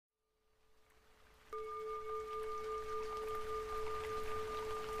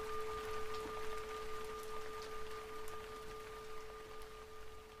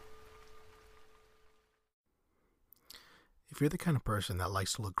you're the kind of person that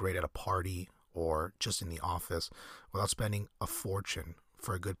likes to look great at a party or just in the office without spending a fortune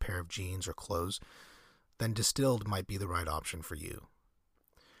for a good pair of jeans or clothes, then Distilled might be the right option for you.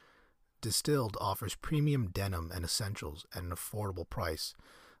 Distilled offers premium denim and essentials at an affordable price.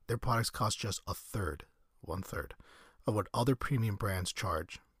 Their products cost just one third, of what other premium brands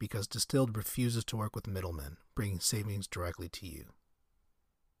charge because Distilled refuses to work with middlemen, bringing savings directly to you.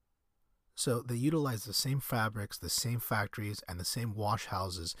 So they utilize the same fabrics, the same factories, and the same wash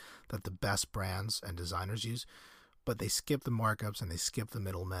houses that the best brands and designers use, but they skip the markups and they skip the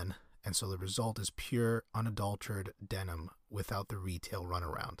middlemen, and so the result is pure, unadulterated denim without the retail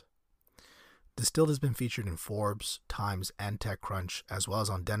runaround. Distilled has been featured in Forbes, Times, and TechCrunch, as well as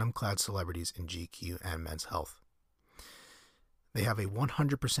on denim-clad celebrities in GQ and Men's Health. They have a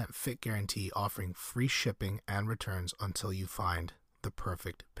 100% fit guarantee offering free shipping and returns until you find the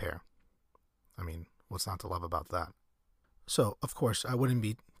perfect pair. I mean, what's not to love about that? So, of course, I wouldn't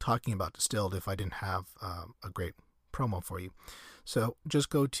be talking about Distilled if I didn't have a great promo for you. So just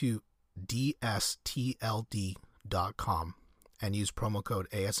go to dstld.com and use promo code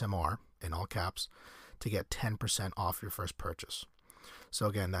ASMR in all caps to get 10% off your first purchase. So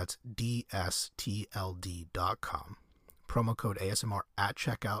again, that's dstld.com. Promo code ASMR at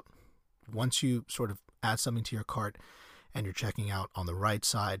checkout. Once you sort of add something to your cart and you're checking out, on the right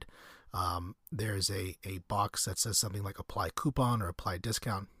side, there's a box that says something like apply coupon or apply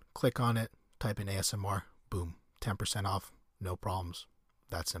discount. Click on it, type in ASMR, boom, 10% off, no problems.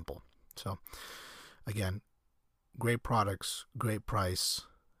 That simple. So again, great products, great price,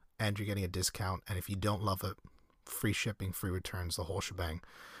 and you're getting a discount. And if you don't love it, free shipping, free returns, the whole shebang.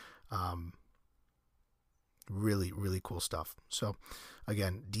 Really, really cool stuff. So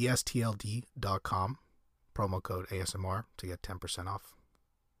again, dstld.com, promo code ASMR to get 10% off.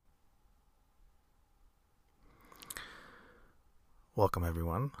 Welcome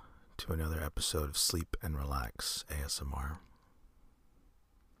everyone to another episode of Sleep and Relax ASMR.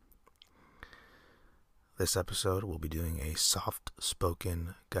 This episode we'll be doing a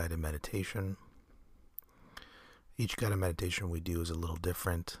soft-spoken guided meditation. Each guided meditation we do is a little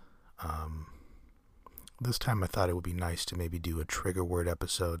different. This time I thought it would be nice to maybe do a trigger word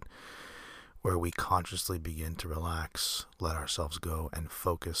episode where we consciously begin to relax, let ourselves go, and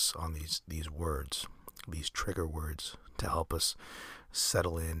focus on these words, these trigger words, to help us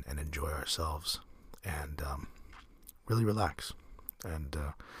settle in and enjoy ourselves and really relax and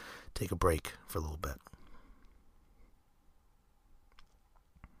take a break for a little bit.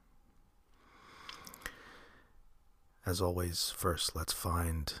 As always, first let's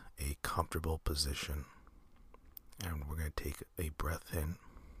find a comfortable position, and we're going to take a breath in,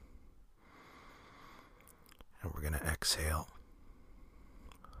 and we're going to exhale,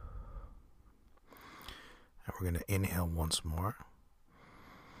 and we're going to inhale once more.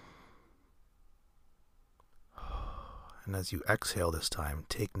 And as you exhale this time,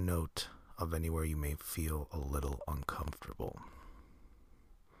 take note of anywhere you may feel a little uncomfortable.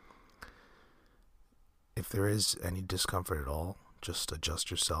 If there is any discomfort at all, just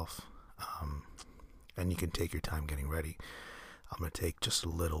adjust yourself, and you can take your time getting ready. I'm going to take just a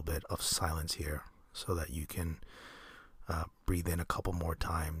little bit of silence here so that you can breathe in a couple more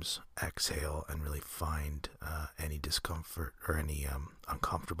times, exhale, and really find any discomfort or any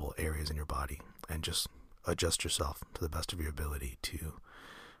uncomfortable areas in your body, and just adjust yourself to the best of your ability to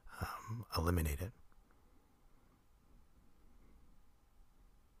eliminate it.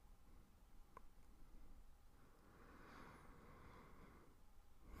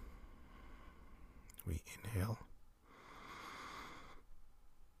 We inhale,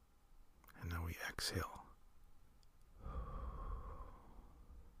 and now we exhale.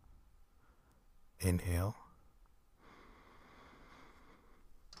 Inhale,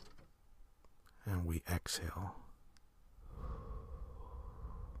 and we exhale.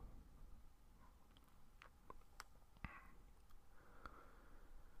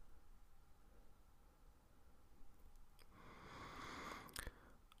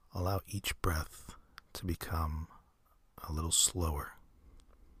 Allow each breath to become a little slower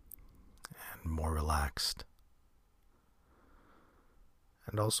and more relaxed.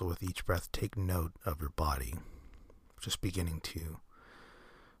 And also with each breath, take note of your body just beginning to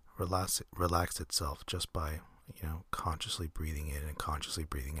relax itself just by, consciously breathing in and consciously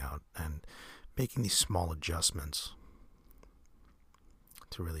breathing out, and making these small adjustments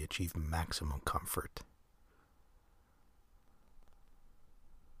to really achieve maximum comfort.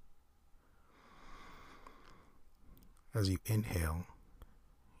 As you inhale,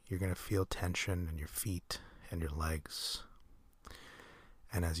 you're going to feel tension in your feet and your legs.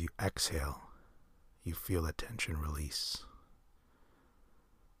 And as you exhale, you feel that tension release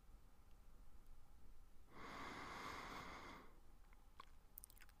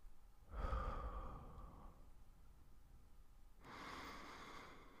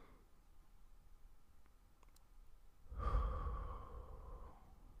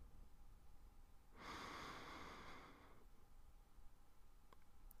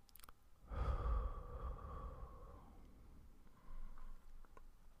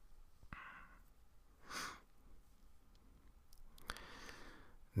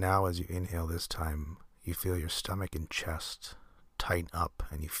Now, as you inhale this time, you feel your stomach and chest tighten up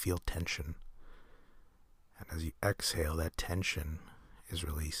and you feel tension. And as you exhale, that tension is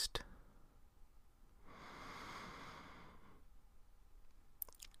released.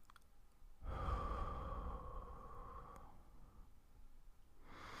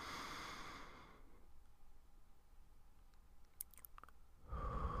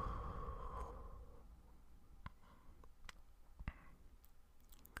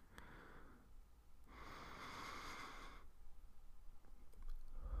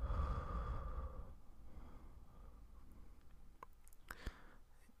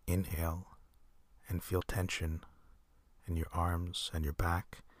 Inhale and feel tension in your arms and your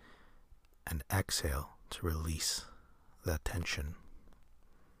back, and exhale to release that tension.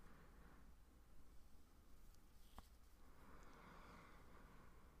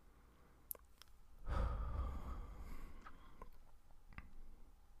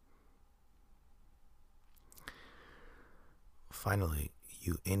 Finally,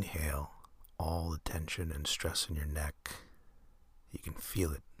 you inhale all the tension and stress in your neck. You can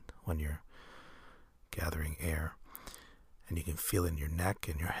feel it when you're gathering air, and you can feel it in your neck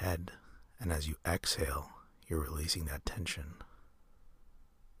and your head. And as you exhale, you're releasing that tension.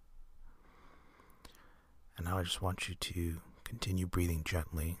 And now I just want you to continue breathing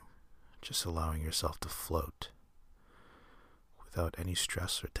gently, just allowing yourself to float without any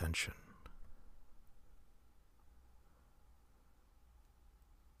stress or tension.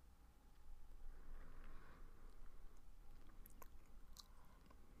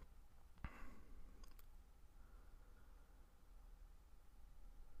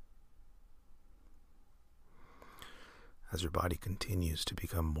 As your body continues to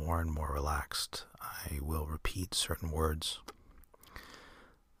become more and more relaxed, I will repeat certain words.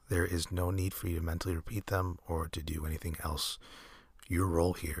 There is no need for you to mentally repeat them or to do anything else. Your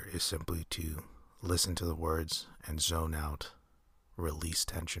role here is simply to listen to the words and zone out, release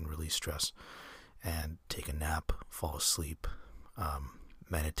tension, release stress, and take a nap, fall asleep,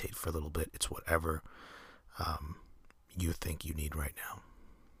 meditate for a little bit. It's whatever you think you need right now.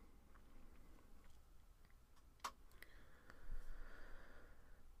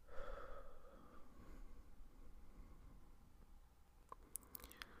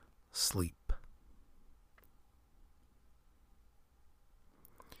 Sleep.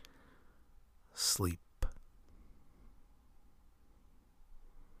 Sleep.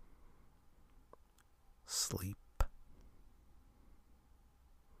 Sleep.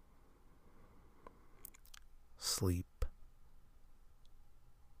 Sleep.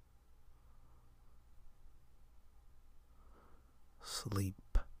 Sleep.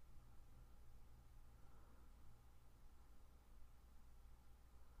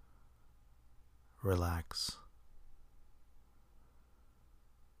 Relax.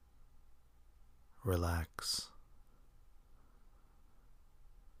 Relax.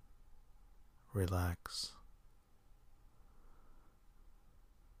 Relax.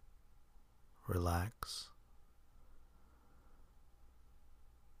 Relax.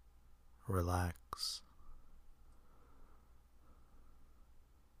 Relax.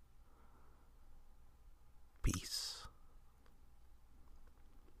 Peace.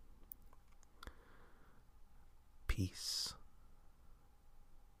 Peace.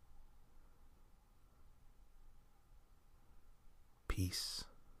 Peace.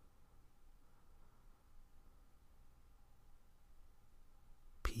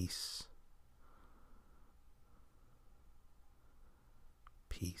 Peace.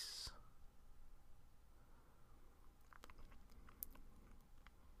 Peace.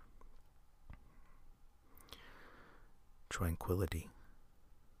 Tranquility.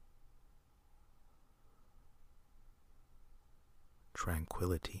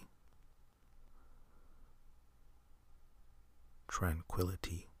 Tranquility.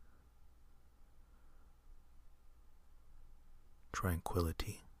 Tranquility.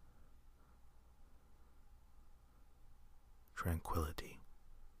 Tranquility. Tranquility.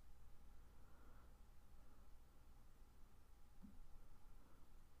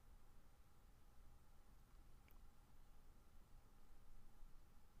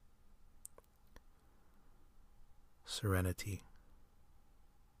 Serenity.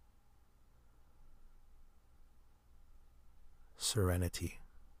 Serenity.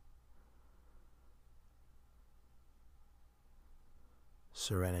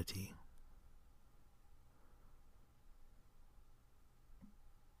 Serenity.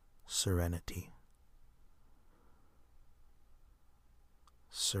 Serenity.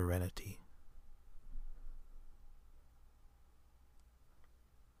 Serenity.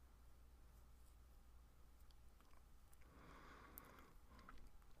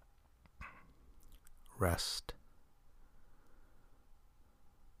 rest,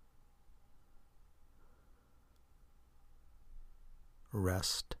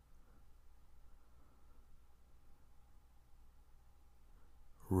 rest,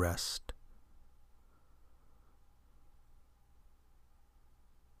 rest,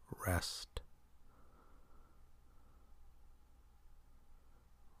 rest,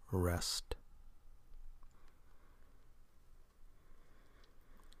 rest.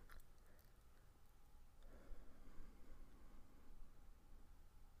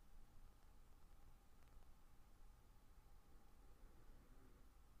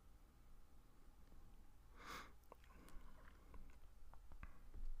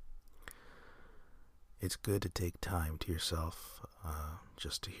 It's good to take time to yourself,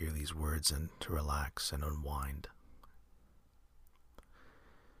 just to hear these words and to relax and unwind.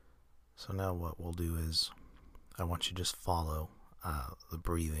 So now what we'll do is, I want you to just follow the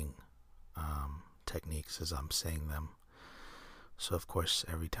breathing techniques as I'm saying them. So of course,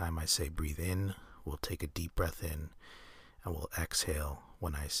 every time I say breathe in, we'll take a deep breath in, and we'll exhale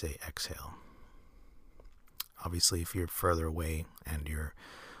when I say exhale. Obviously, if you're further away and you're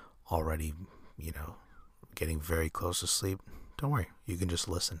already, getting very close to sleep, don't worry, you can just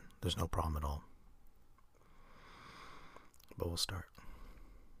listen. There's no problem at all. But we'll start.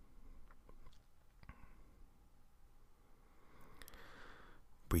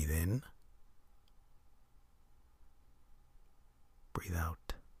 Breathe in. Breathe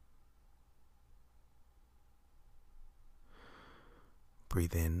out.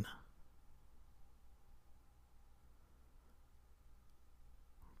 Breathe in.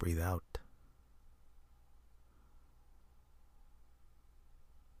 Breathe out.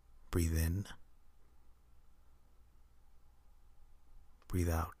 Breathe in. Breathe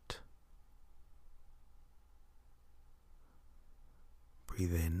out.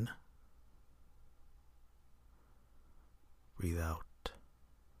 Breathe in. Breathe out.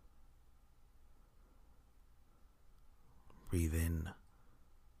 Breathe in.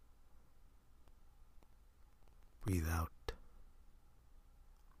 Breathe out.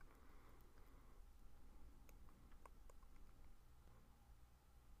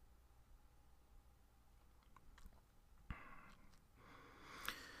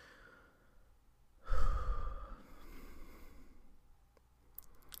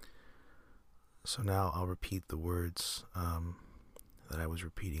 So now I'll repeat the words that I was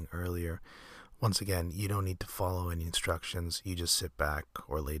repeating earlier. Once again, you don't need to follow any instructions. You just sit back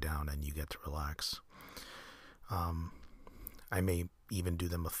or lay down and you get to relax. I may even do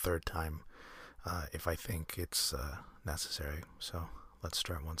them a third time if I think it's necessary. So let's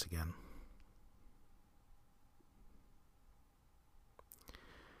start once again.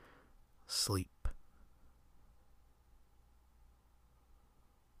 Sleep.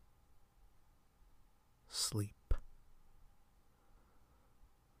 Sleep.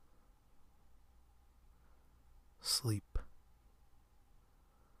 Sleep.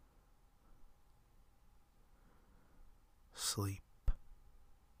 Sleep.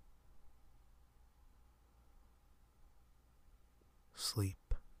 Sleep.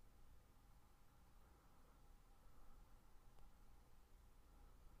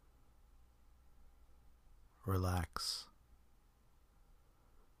 Relax.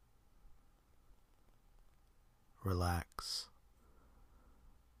 Relax.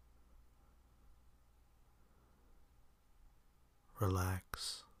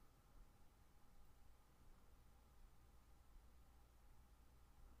 Relax.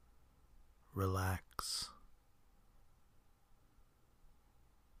 Relax.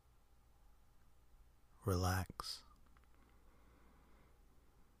 Relax.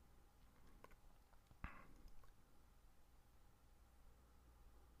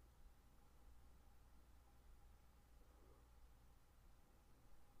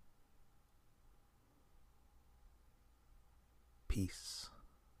 Peace.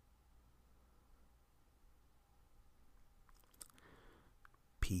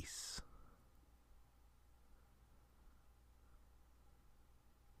 Peace.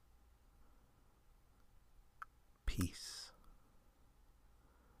 Peace.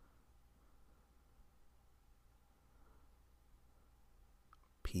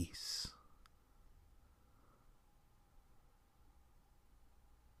 Peace.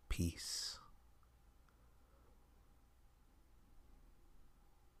 Peace.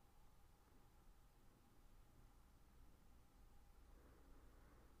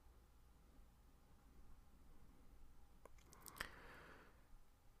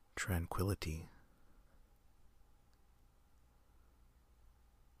 Tranquility.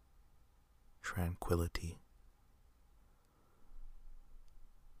 Tranquility.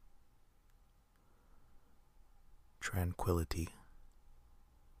 tranquility,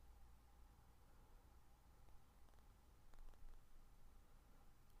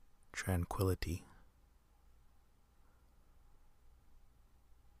 tranquility,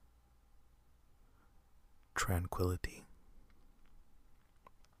 tranquility,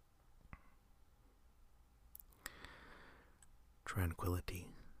 tranquility,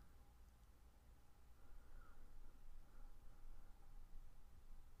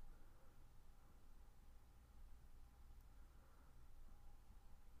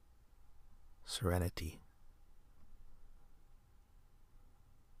 serenity,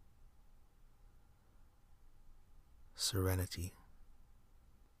 serenity,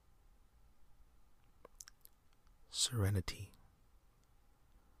 serenity,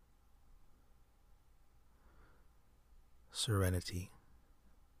 serenity,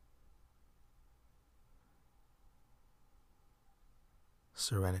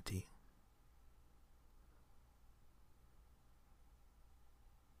 serenity,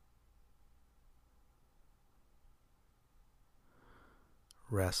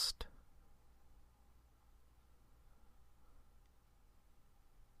 rest,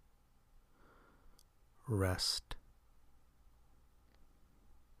 rest,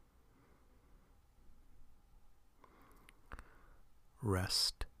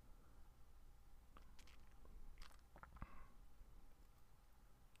 rest,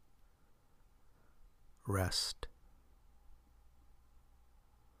 rest,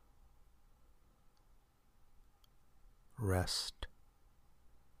 rest,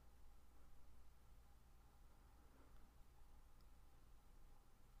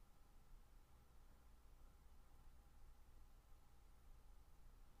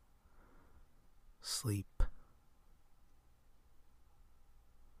 sleep,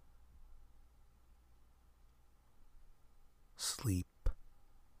 sleep,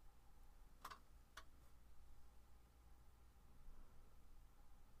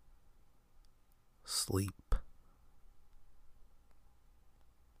 sleep,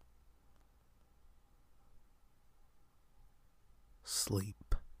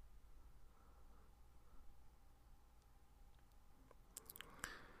 sleep,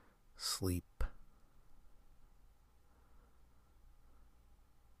 sleep,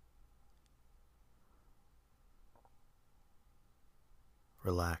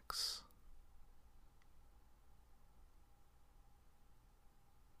 relax,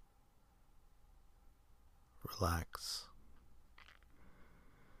 relax,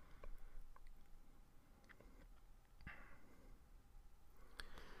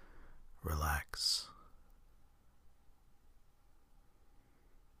 relax,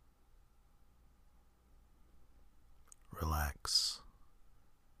 relax,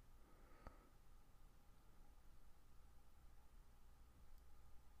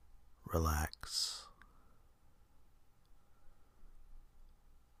 relax,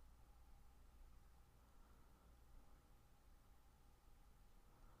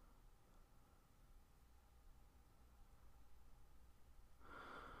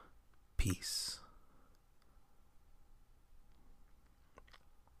 peace,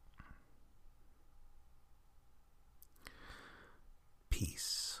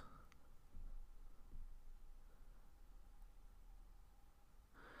 peace,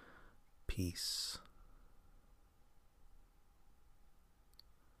 peace,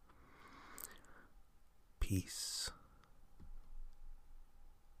 peace,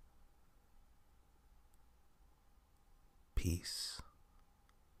 peace,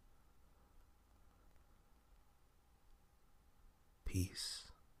 peace,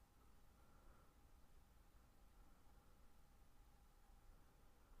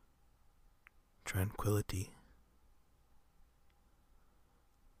 tranquility,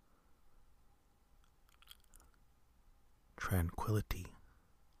 tranquility,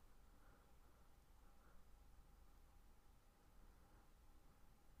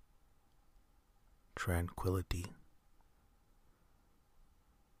 tranquility,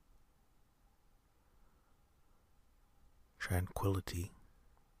 tranquility,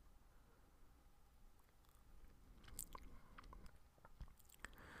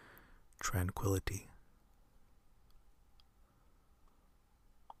 tranquility,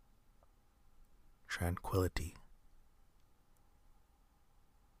 tranquility,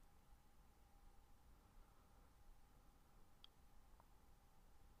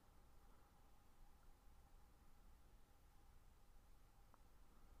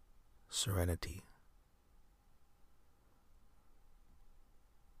 serenity,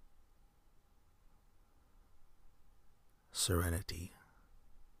 serenity,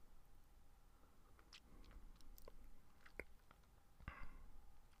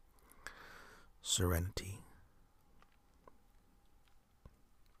 serenity,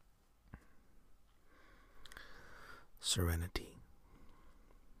 serenity,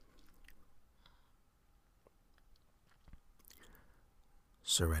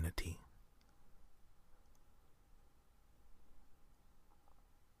 serenity,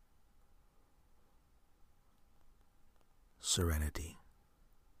 serenity,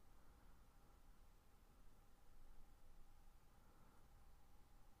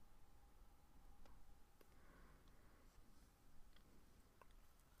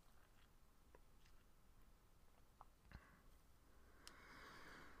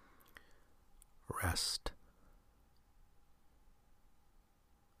 rest,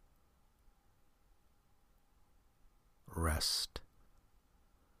 rest,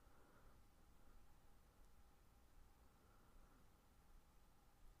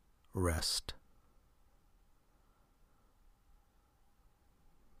 rest,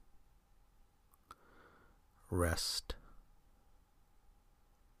 rest,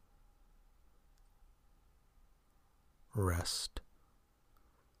 rest.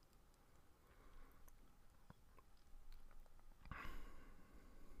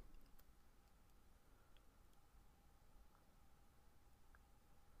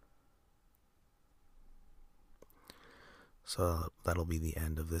 So that'll be the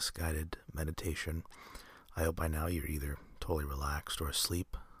end of this guided meditation. I hope by now you're either totally relaxed or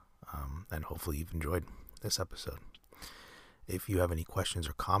asleep, and hopefully you've enjoyed this episode. If you have any questions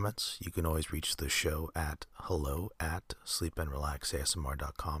or comments, you can always reach the show at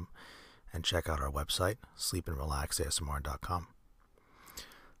hello@sleepandrelaxasmr.com and check out our website, sleepandrelaxasmr.com.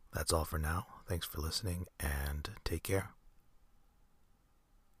 That's all for now. Thanks for listening and take care.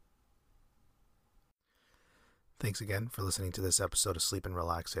 Thanks again for listening to this episode of Sleep and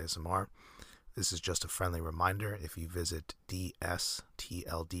Relax ASMR. This is just a friendly reminder. If you visit dstld.com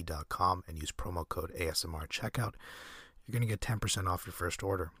and use promo code ASMR checkout, you're going to get 10% off your first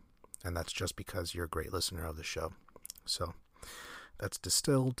order. And that's just because you're a great listener of the show. So that's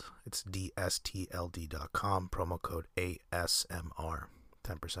distilled. It's dstld.com, promo code ASMR,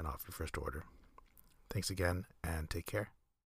 10% off your first order. Thanks again and take care.